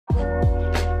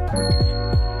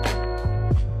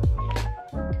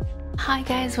Hi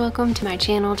guys, welcome to my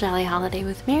channel, Jolly Holiday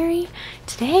with Mary.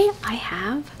 Today I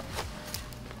have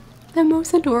the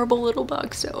most adorable little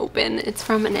box to open. It's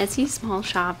from an Etsy small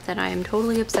shop that I am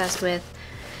totally obsessed with.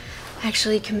 I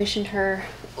actually commissioned her,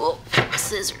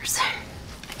 scissors.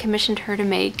 I commissioned her to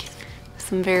make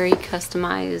some very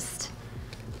customized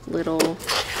little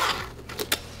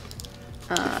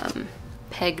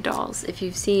peg dolls. If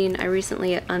you've seen, I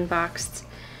recently unboxed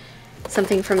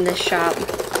something from this shop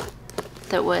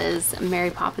that was a Mary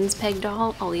Poppins peg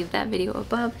doll. I'll leave that video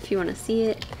above if you want to see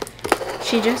it.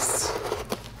 She just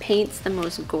paints the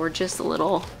most gorgeous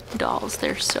little dolls.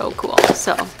 They're so cool.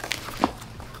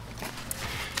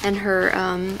 And her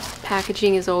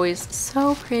packaging is always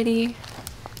so pretty.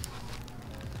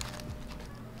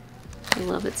 I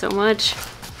love it so much.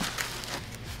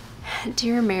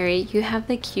 Dear Mary, you have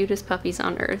the cutest puppies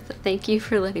on earth. Thank you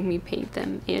for letting me paint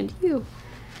them, and you.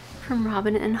 From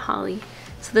Robyn and Holly.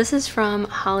 So this is from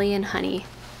Holly and Honey.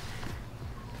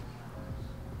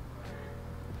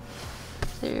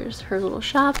 There's her little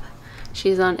shop.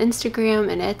 She's on Instagram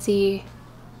and Etsy.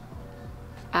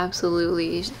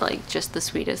 Absolutely, like, just the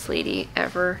sweetest lady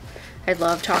ever. I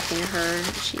love talking to her.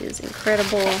 She is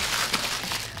incredible.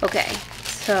 Okay,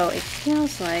 so it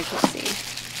feels like, let's see.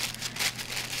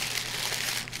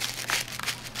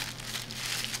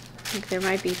 I think there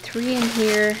might be 3 in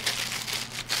here.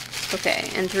 Okay,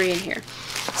 and 3 in here.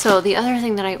 So the other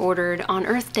thing that I ordered on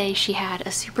Earth Day, she had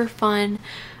a super fun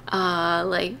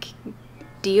like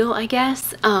deal, I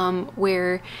guess,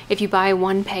 where if you buy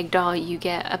 1 peg doll, you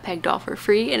get a peg doll for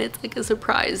free, and it's like a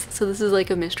surprise. So this is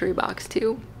like a mystery box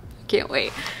too. Can't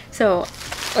wait. So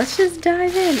let's just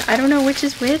dive in. I don't know which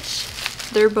is which.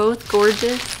 They're both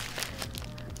gorgeous.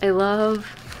 I love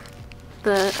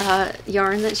the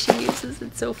yarn that she uses.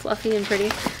 It's so fluffy and pretty.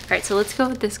 All right, so let's go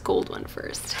with this gold one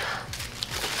first.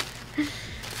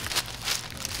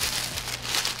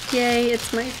 Yay,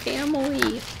 it's my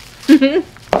family.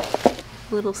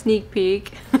 Little sneak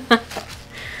peek.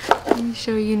 Let me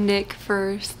show you Nick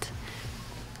first.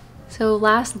 So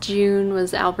last June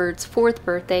was Albert's 4th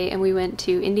birthday, and we went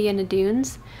to Indiana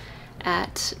Dunes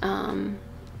at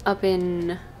up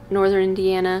in northern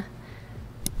Indiana,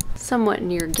 somewhat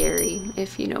near Gary,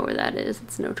 if you know where that is.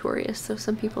 It's notorious, so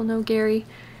some people know Gary.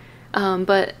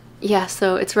 But yeah,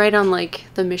 so it's right on like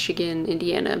the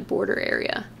Michigan-Indiana border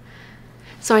area.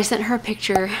 So I sent her a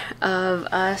picture of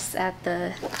us at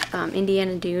the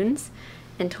Indiana Dunes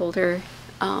and told her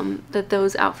that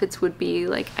those outfits would be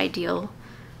like ideal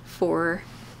for,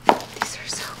 these are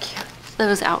so cute.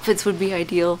 Those outfits would be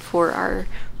ideal for our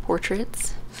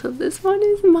portraits. So this one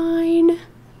is mine.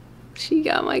 She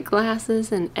got my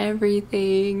glasses and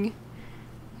everything.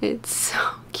 It's so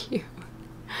cute.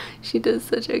 She does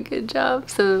such a good job.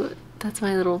 So that's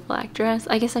my little black dress.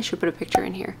 I guess I should put a picture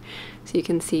in here so you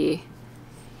can see.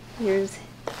 Here's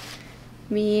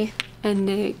me and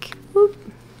Nick, whoop,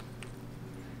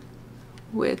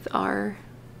 with our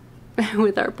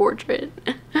portrait.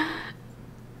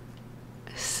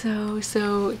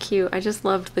 So cute. I just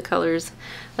loved the colors,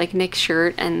 like Nick's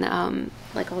shirt and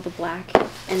like all the black.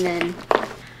 And then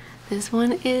this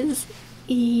one is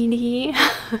Edie.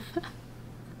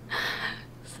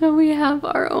 So we have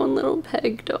our own little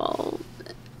peg doll.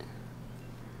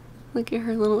 Look at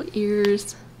her little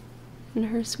ears and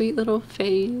her sweet little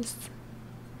face.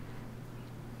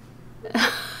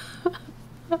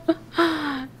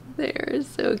 They're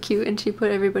so cute, and she put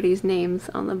everybody's names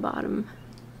on the bottom.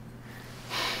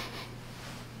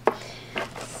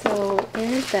 So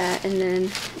there's that, and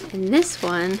then in this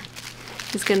one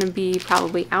is gonna be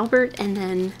probably Albert and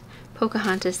then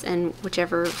Pocahontas and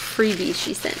whichever freebie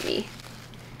she sent me.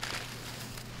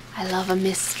 I love a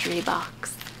mystery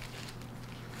box.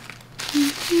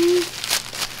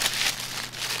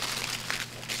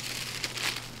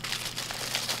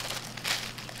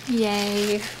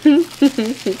 Yay.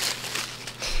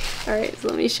 Alright, so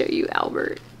let me show you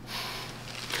Albert.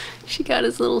 She got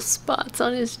his little spots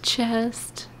on his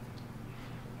chest.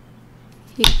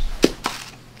 That's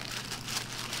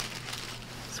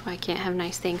why I can't have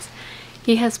nice things.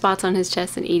 He has spots on his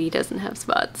chest and Edie doesn't have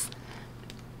spots.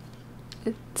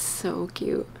 It's so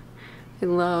cute. I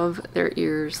love their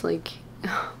ears, like,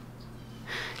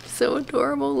 so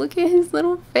adorable. Look at his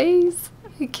little face.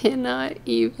 I cannot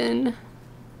even.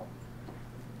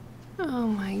 Oh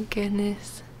my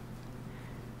goodness.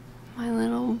 My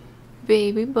little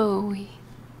baby Bowie.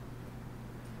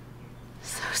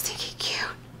 So stinky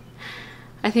cute.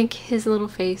 I think his little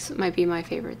face might be my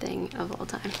favorite thing of all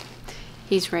time.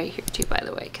 He's right here too, by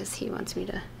the way, because he wants me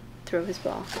to throw his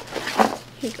ball.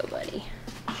 Here you go, buddy.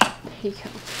 Here you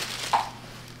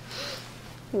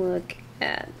go. Look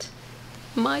at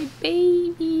My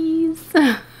babies.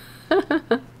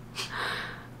 Oh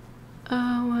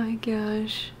my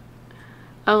gosh.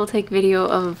 I will take video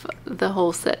of the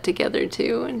whole set together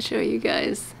too and show you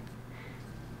guys.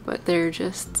 But they're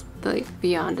just like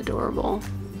beyond adorable.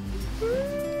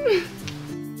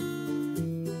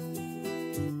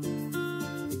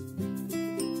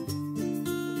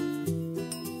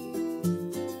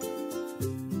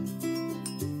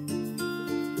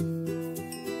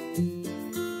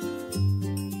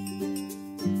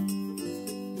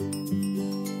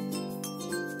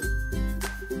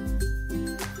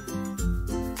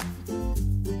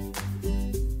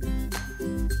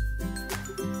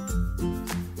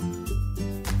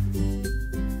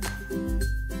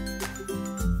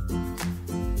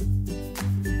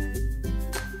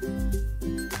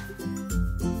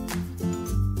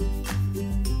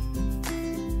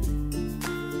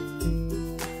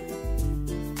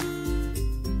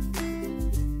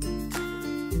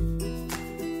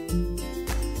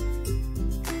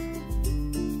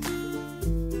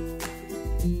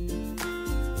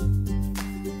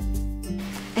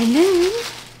 And then,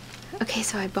 okay,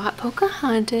 so I bought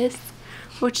Pocahontas,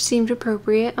 which seemed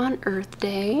appropriate on Earth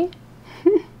Day.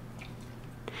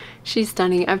 She's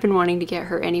stunning. I've been wanting to get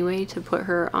her anyway to put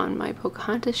her on my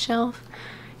Pocahontas shelf.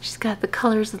 She's got the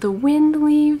colors of the wind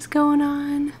leaves going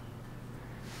on.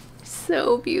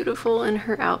 So beautiful, and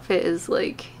her outfit is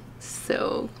like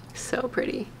so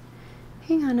pretty.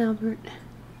 Hang on, Albert.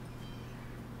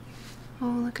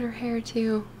 Oh, look at her hair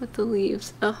too with the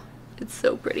leaves. Oh, it's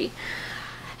so pretty.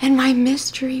 And my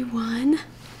mystery one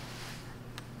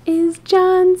is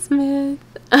John Smith.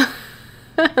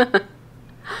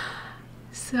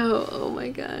 So, oh my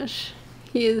gosh,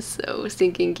 he is so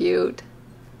stinking cute.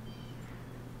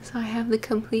 So I have the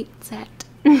complete set.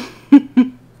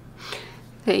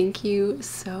 Thank you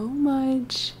so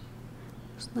much,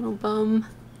 this little bum.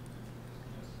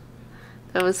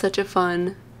 That was such a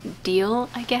fun deal,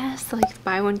 I guess, like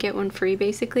buy one get one free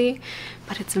basically,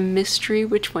 but it's a mystery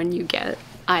which one you get.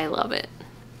 I love it.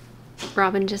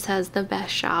 Robyn just has the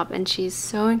best shop and she's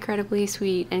so incredibly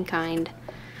sweet and kind.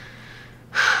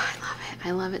 I love it.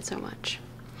 I love it so much.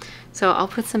 So I'll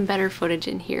put some better footage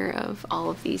in here of all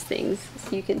of these things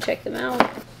so you can check them out.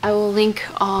 I will link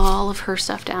all of her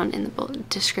stuff down in the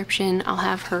description. I'll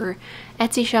have her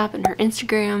Etsy shop and her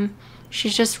Instagram.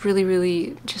 She's just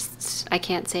really just, I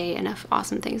can't say enough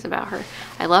awesome things about her.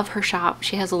 I love her shop.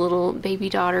 She has a little baby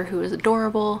daughter who is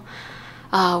adorable.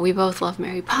 We both love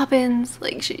Mary Poppins.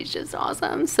 Like, she's just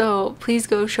awesome. So please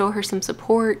go show her some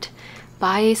support.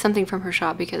 Buy something from her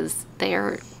shop because they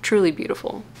are truly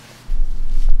beautiful.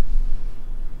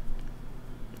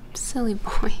 Silly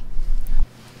boy.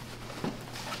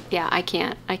 Yeah, I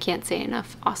can't say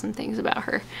enough awesome things about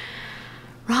her.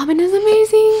 Robyn is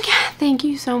amazing. Thank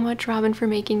you so much, Robyn, for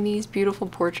making these beautiful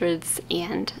portraits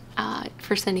and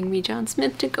for sending me John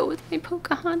Smith to go with my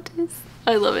Pocahontas.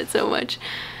 I love it so much.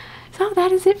 So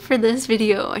that is it for this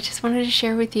video. I just wanted to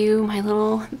share with you my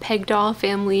little peg doll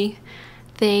family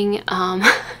thing. I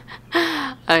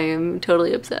am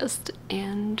totally obsessed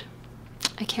and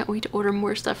I can't wait to order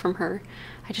more stuff from her.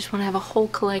 I just want to have a whole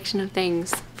collection of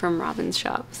things from Robyn's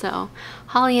shop. So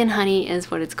Holly and Honey is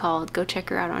what it's called. Go check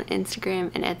her out on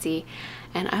Instagram and Etsy,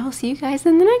 and I will see you guys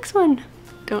in the next one.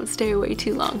 Don't stay away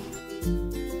too long.